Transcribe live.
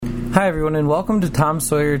Hi everyone and welcome to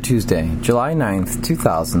Sawyer Tuesday, July 9th,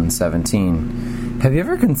 2017. Have you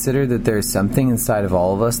ever considered that there is something inside of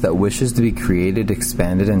all of us that wishes to be created,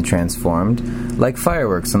 expanded, and transformed? Like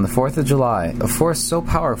fireworks on the 4th of July, a force so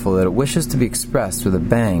powerful that it wishes to be expressed with a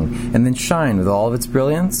bang and then shine with all of its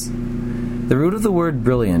brilliance? The root of the word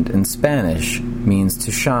brilliant in Spanish means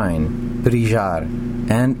to shine, brillar,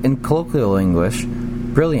 and in colloquial English,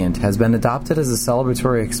 brilliant has been adopted as a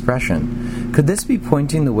celebratory expression. Could this be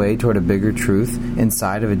pointing the way toward a bigger truth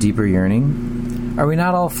inside of a deeper yearning? Are we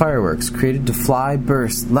not all fireworks created to fly,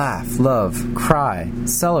 burst, laugh, love, cry,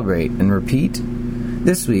 celebrate, and repeat?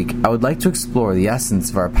 This week, I would like to explore the essence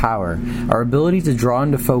of our power, our ability to draw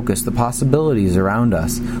into focus the possibilities around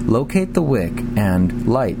us, locate the wick, and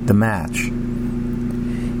light the match.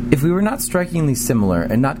 If we were not strikingly similar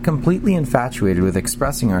and not completely infatuated with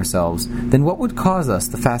expressing ourselves, then what would cause us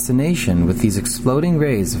the fascination with these exploding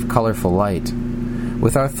rays of colorful light?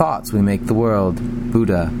 With our thoughts we make the world.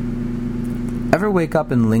 Buddha. Ever wake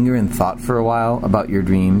up and linger in thought for a while about your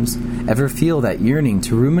dreams? Ever feel that yearning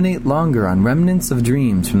to ruminate longer on remnants of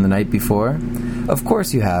dreams from the night before? Of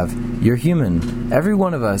course you have. You're human. Every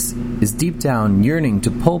one of us is deep down yearning to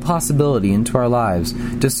pull possibility into our lives,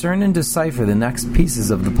 discern and decipher the next pieces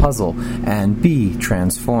of the puzzle, and be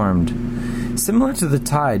transformed. Similar to the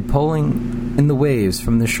tide pulling in the waves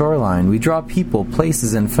from the shoreline, we draw people,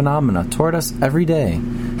 places, and phenomena toward us every day.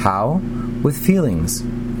 How? With feelings.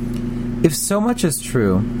 If so much is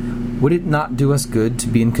true, would it not do us good to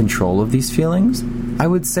be in control of these feelings? I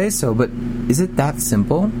would say so, but is it that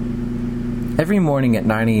simple? Every morning at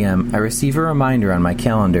 9 a.m., I receive a reminder on my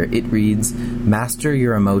calendar. It reads, Master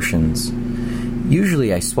Your Emotions.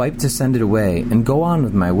 Usually I swipe to send it away and go on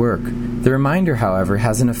with my work. The reminder, however,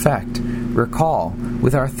 has an effect. Recall,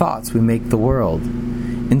 with our thoughts we make the world.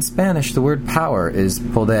 In Spanish, the word power is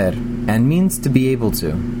poder and means to be able to.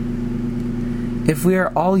 If we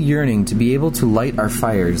are all yearning to be able to light our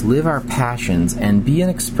fires, live our passions, and be an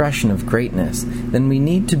expression of greatness, then we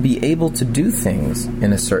need to be able to do things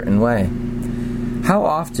in a certain way. How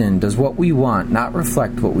often does what we want not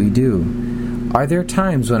reflect what we do? Are there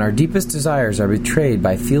times when our deepest desires are betrayed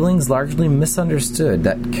by feelings largely misunderstood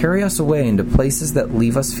that carry us away into places that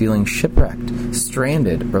leave us feeling shipwrecked,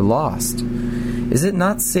 stranded, or lost? Is it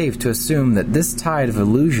not safe to assume that this tide of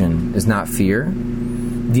illusion is not fear?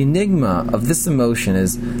 The enigma of this emotion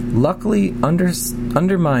is luckily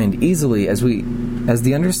undermined easily as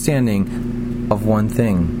the understanding of one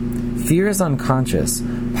thing. Fear is unconscious.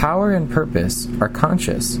 Power and purpose are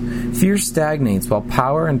conscious. Fear stagnates while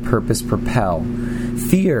power and purpose propel.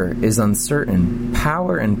 Fear is uncertain.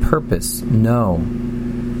 Power and purpose know.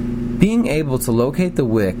 Being able to locate the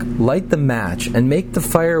wick, light the match, and make the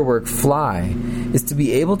firework fly is to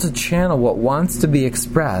be able to channel what wants to be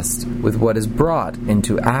expressed with what is brought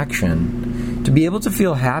into action. To be able to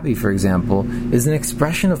feel happy, for example, is an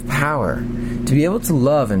expression of power. To be able to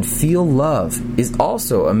love and feel love is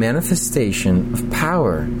also a manifestation of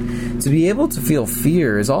power. To be able to feel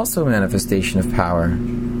fear is also a manifestation of power.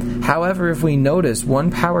 However, if we notice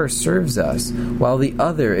one power serves us, while the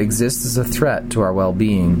other exists as a threat to our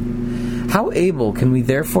well-being, how able can we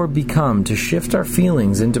therefore become to shift our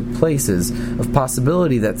feelings into places of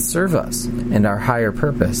possibility that serve us and our higher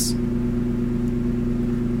purpose?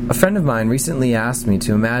 A friend of mine recently asked me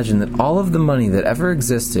to imagine that all of the money that ever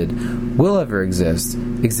existed, will ever exist,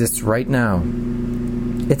 exists right now.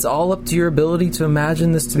 It's all up to your ability to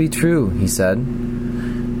imagine this to be true, he said.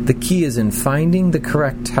 The key is in finding the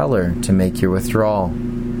correct teller to make your withdrawal.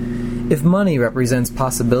 If money represents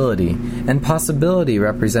possibility, and possibility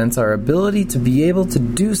represents our ability to be able to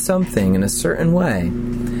do something in a certain way,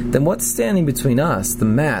 then what's standing between us, the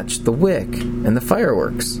match, the wick, and the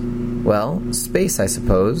fireworks? Well, space, I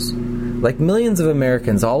suppose. Like millions of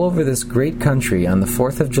Americans all over this great country on the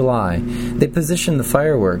 4th of July, they position the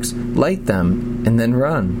fireworks, light them, and then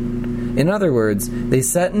run. In other words, they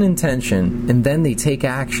set an intention, and then they take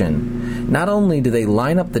action. Not only do they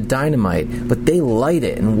line up the dynamite, but they light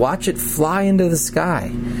it and watch it fly into the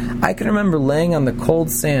sky. I can remember laying on the cold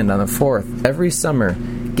sand on the 4th every summer,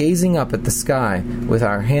 gazing up at the sky with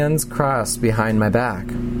our hands crossed behind my back.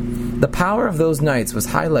 The power of those nights was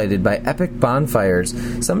highlighted by epic bonfires,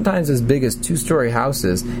 sometimes as big as 2-story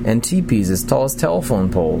houses, and teepees as tall as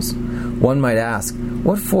telephone poles. One might ask,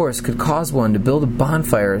 what force could cause one to build a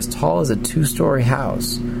bonfire as tall as a 2-story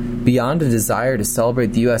house? Beyond a desire to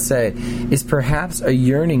celebrate the USA is perhaps a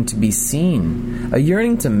yearning to be seen, a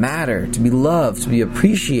yearning to matter, to be loved, to be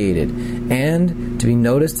appreciated, and to be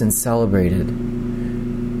noticed and celebrated.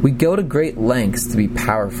 We go to great lengths to be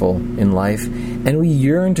powerful in life, and we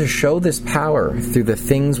yearn to show this power through the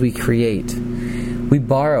things we create. we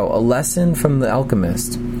borrow a lesson from the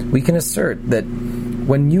alchemist. We can assert that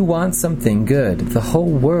when you want something good, the whole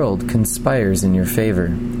world conspires in your favor.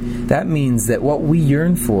 That means that what we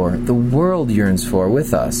yearn for, the world yearns for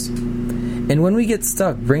with us. And when we get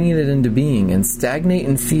stuck bringing it into being and stagnate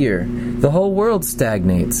in fear, the whole world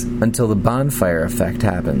stagnates until the bonfire effect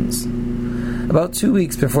happens. About 2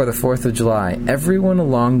 weeks before the 4th of July, everyone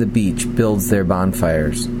along the beach builds their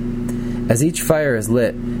bonfires. As each fire is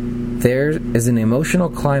lit, there is an emotional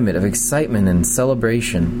climate of excitement and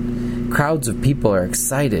celebration. Crowds of people are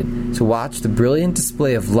excited to watch the brilliant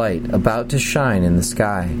display of light about to shine in the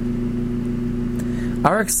sky.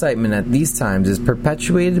 Our excitement at these times is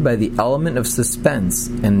perpetuated by the element of suspense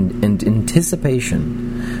and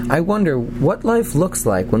anticipation. I wonder what life looks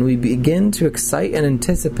like when we begin to excite and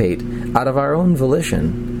anticipate out of our own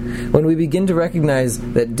volition. When we begin to recognize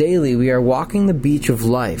that daily we are walking the beach of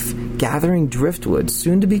life, gathering driftwood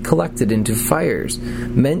soon to be collected into fires,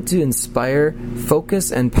 meant to inspire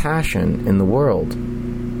focus and passion in the world.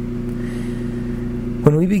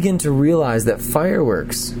 When we begin to realize that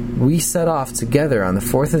fireworks we set off together on the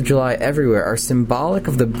 4th of July everywhere are symbolic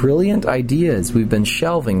of the brilliant ideas we've been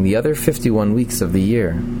shelving the other 51 weeks of the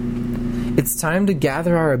year. It's time to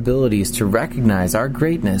gather our abilities to recognize our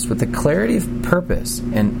greatness with the clarity of purpose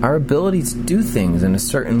and our ability to do things in a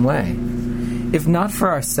certain way. If not for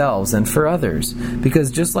ourselves and for others, because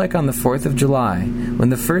just like on the 4th of July, when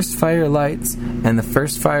the first fire lights and the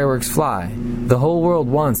first fireworks fly, the whole world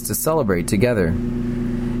wants to celebrate together.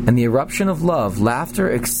 And the eruption of love, laughter,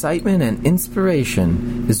 excitement, and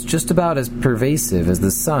inspiration is just about as pervasive as the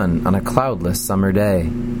sun on a cloudless summer day.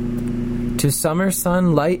 To summer,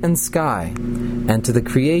 sun, light, and sky, and to the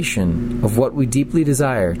creation of what we deeply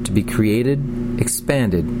desire to be created,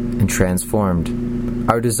 expanded, and transformed.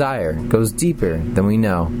 Our desire goes deeper than we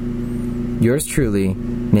know. Yours truly,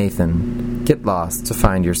 Nathan. Get lost to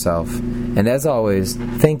find yourself. And as always,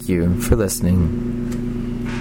 thank you for listening.